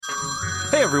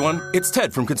Hey everyone, it's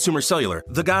Ted from Consumer Cellular,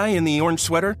 the guy in the orange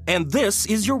sweater, and this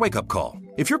is your wake-up call.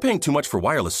 If you're paying too much for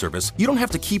wireless service, you don't have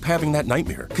to keep having that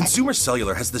nightmare. Consumer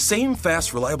Cellular has the same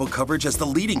fast, reliable coverage as the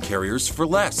leading carriers for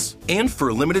less. And for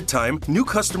a limited time, new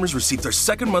customers receive their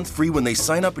second month free when they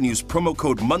sign up and use promo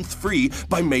code MONTHFREE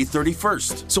by May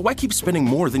 31st. So why keep spending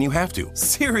more than you have to?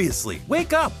 Seriously,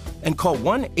 wake up and call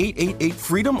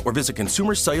 1-888-FREEDOM or visit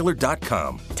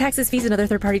consumercellular.com. Taxes, fees, and other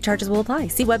third-party charges will apply.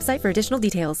 See website for additional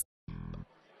details.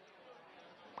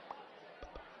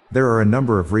 There are a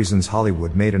number of reasons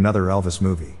Hollywood made another Elvis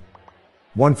movie.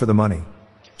 1 for the money.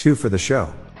 2 for the show.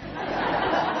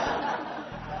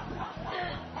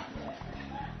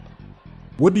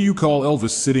 What do you call Elvis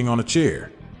sitting on a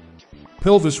chair?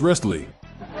 Pelvis wrestling.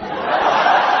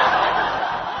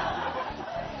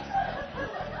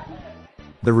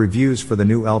 The reviews for the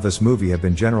new Elvis movie have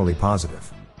been generally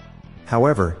positive.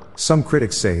 However, some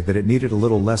critics say that it needed a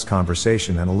little less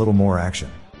conversation and a little more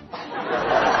action.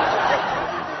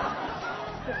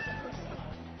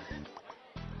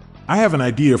 I have an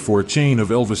idea for a chain of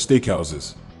Elvis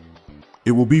steakhouses.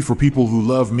 It will be for people who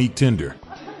love meat tender.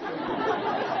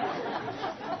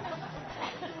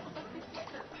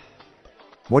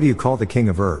 What do you call the king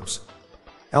of herbs?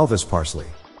 Elvis parsley.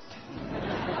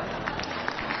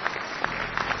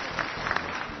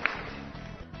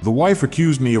 The wife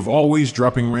accused me of always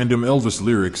dropping random Elvis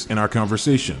lyrics in our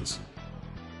conversations.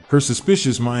 Her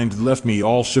suspicious mind left me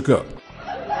all shook up.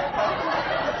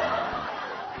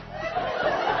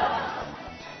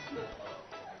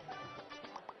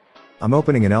 I'm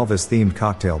opening an Elvis-themed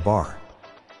cocktail bar.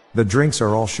 The drinks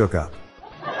are all shook up.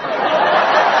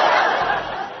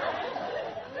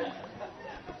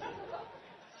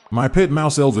 My pet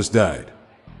mouse Elvis died.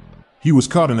 He was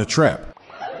caught in a trap.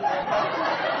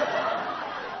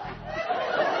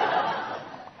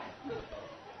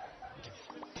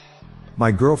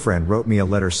 My girlfriend wrote me a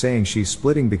letter saying she's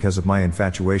splitting because of my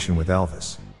infatuation with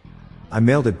Elvis. I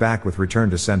mailed it back with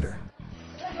return to sender.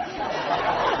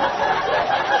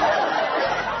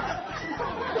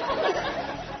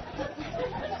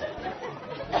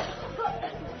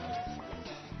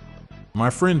 My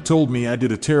friend told me I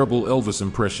did a terrible Elvis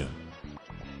impression.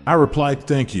 I replied,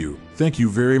 thank you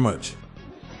very much.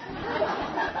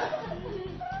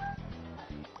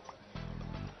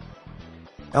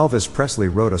 Elvis Presley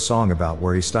wrote a song about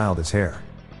where he styled his hair.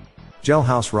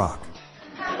 Jailhouse Rock.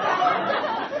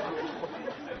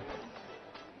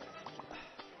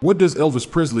 What does Elvis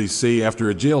Presley say after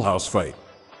a jailhouse fight?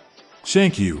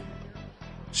 Shank you.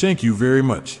 Shank you very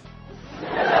much.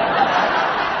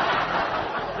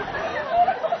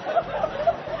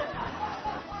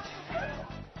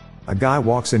 A guy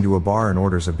walks into a bar and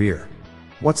orders a beer.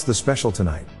 What's the special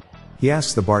tonight? He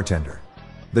asks the bartender.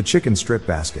 The chicken strip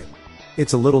basket.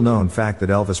 It's a little known fact that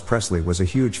Elvis Presley was a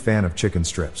huge fan of chicken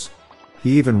strips.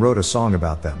 He even wrote a song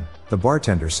about them, the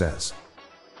bartender says.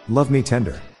 Love me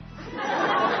tender.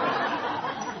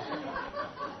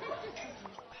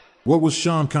 What was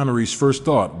Sean Connery's first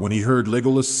thought when he heard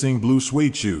Legolas sing Blue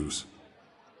Suede Shoes?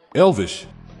 Elvis.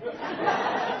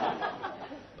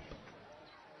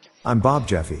 I'm Bob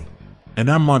Jeffy. And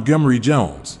I'm Montgomery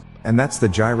Jones. And that's the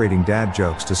gyrating dad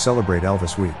jokes to celebrate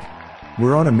Elvis Week.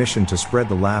 We're on a mission to spread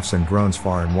the laughs and groans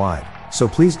far and wide, so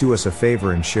please do us a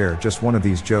favor and share just one of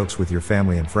these jokes with your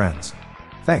family and friends.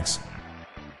 Thanks.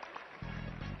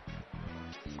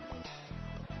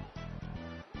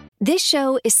 This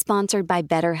show is sponsored by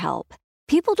BetterHelp.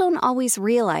 People don't always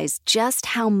realize just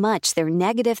how much their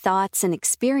negative thoughts and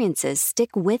experiences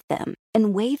stick with them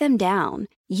and weigh them down.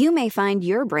 You may find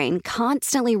your brain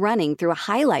constantly running through a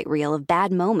highlight reel of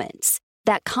bad moments.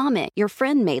 That comment your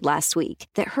friend made last week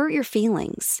that hurt your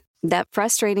feelings. That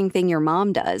frustrating thing your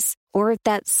mom does. Or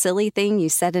that silly thing you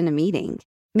said in a meeting.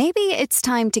 Maybe it's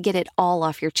time to get it all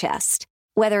off your chest.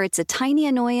 Whether it's a tiny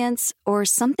annoyance or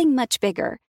something much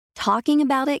bigger, talking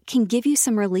about it can give you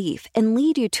some relief and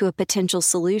lead you to a potential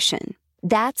solution.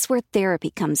 That's where therapy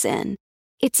comes in.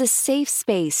 It's a safe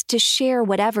space to share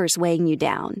whatever's weighing you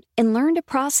down and learn to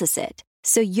process it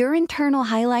so your internal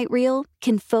highlight reel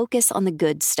can focus on the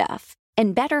good stuff.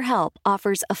 And BetterHelp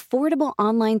offers affordable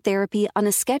online therapy on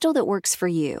a schedule that works for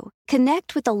you.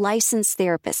 Connect with a licensed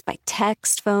therapist by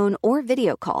text, phone, or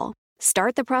video call.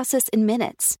 Start the process in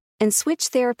minutes and switch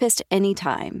therapist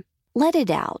anytime. Let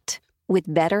it out with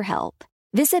BetterHelp.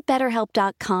 Visit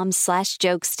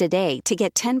BetterHelp.com/jokes today to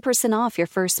get 10% off your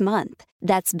first month.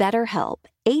 That's BetterHelp,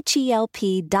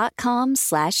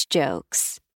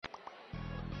 HELP.com/jokes.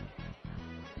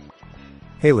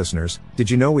 Hey listeners, did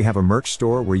you know we have a merch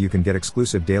store where you can get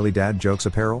exclusive Daily Dad Jokes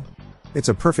apparel? It's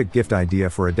a perfect gift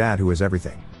idea for a dad who is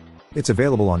everything. It's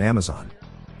available on Amazon.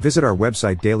 Visit our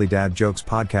website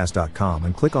dailydadjokespodcast.com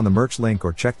and click on the merch link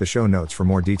or check the show notes for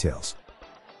more details.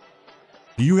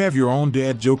 Do you have your own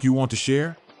dad joke you want to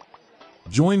share?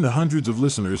 Join the hundreds of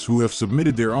listeners who have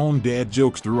submitted their own dad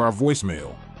jokes through our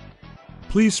voicemail.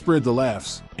 Please spread the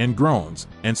laughs and groans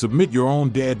and submit your own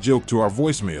dad joke to our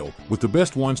voicemail, with the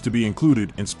best ones to be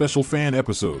included in special fan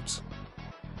episodes.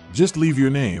 Just leave your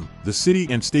name, the city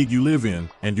and state you live in,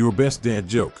 and your best dad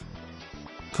joke.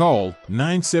 Call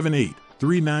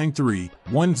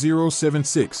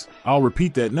 978-393-1076. I'll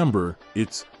repeat that number.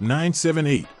 It's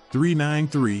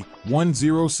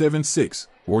 978-393-1076,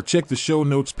 or check the show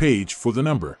notes page for the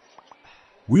number.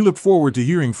 We look forward to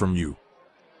hearing from you.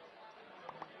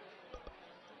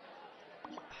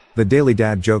 The Daily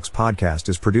Dad Jokes podcast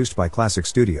is produced by Classic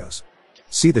Studios.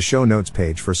 See the show notes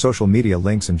page for social media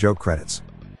links and joke credits.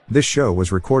 This show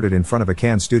was recorded in front of a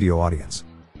canned studio audience.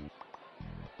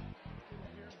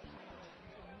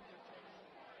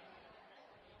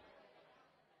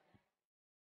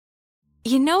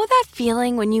 You know that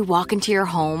feeling when you walk into your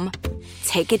home,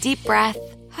 take a deep breath,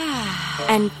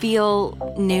 and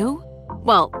feel new?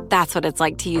 Well, that's what it's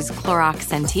like to use Clorox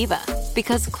Scentiva.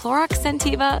 Because Clorox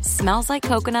Scentiva smells like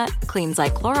coconut, cleans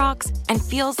like Clorox, and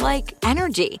feels like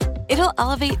energy. It'll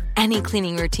elevate any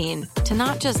cleaning routine to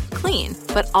not just clean,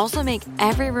 but also make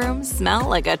every room smell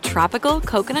like a tropical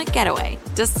coconut getaway.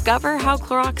 Discover how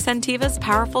Clorox Scentiva's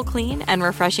powerful clean and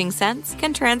refreshing scents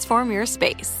can transform your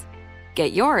space.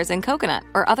 Get yours in coconut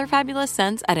or other fabulous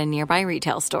scents at a nearby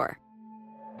retail store.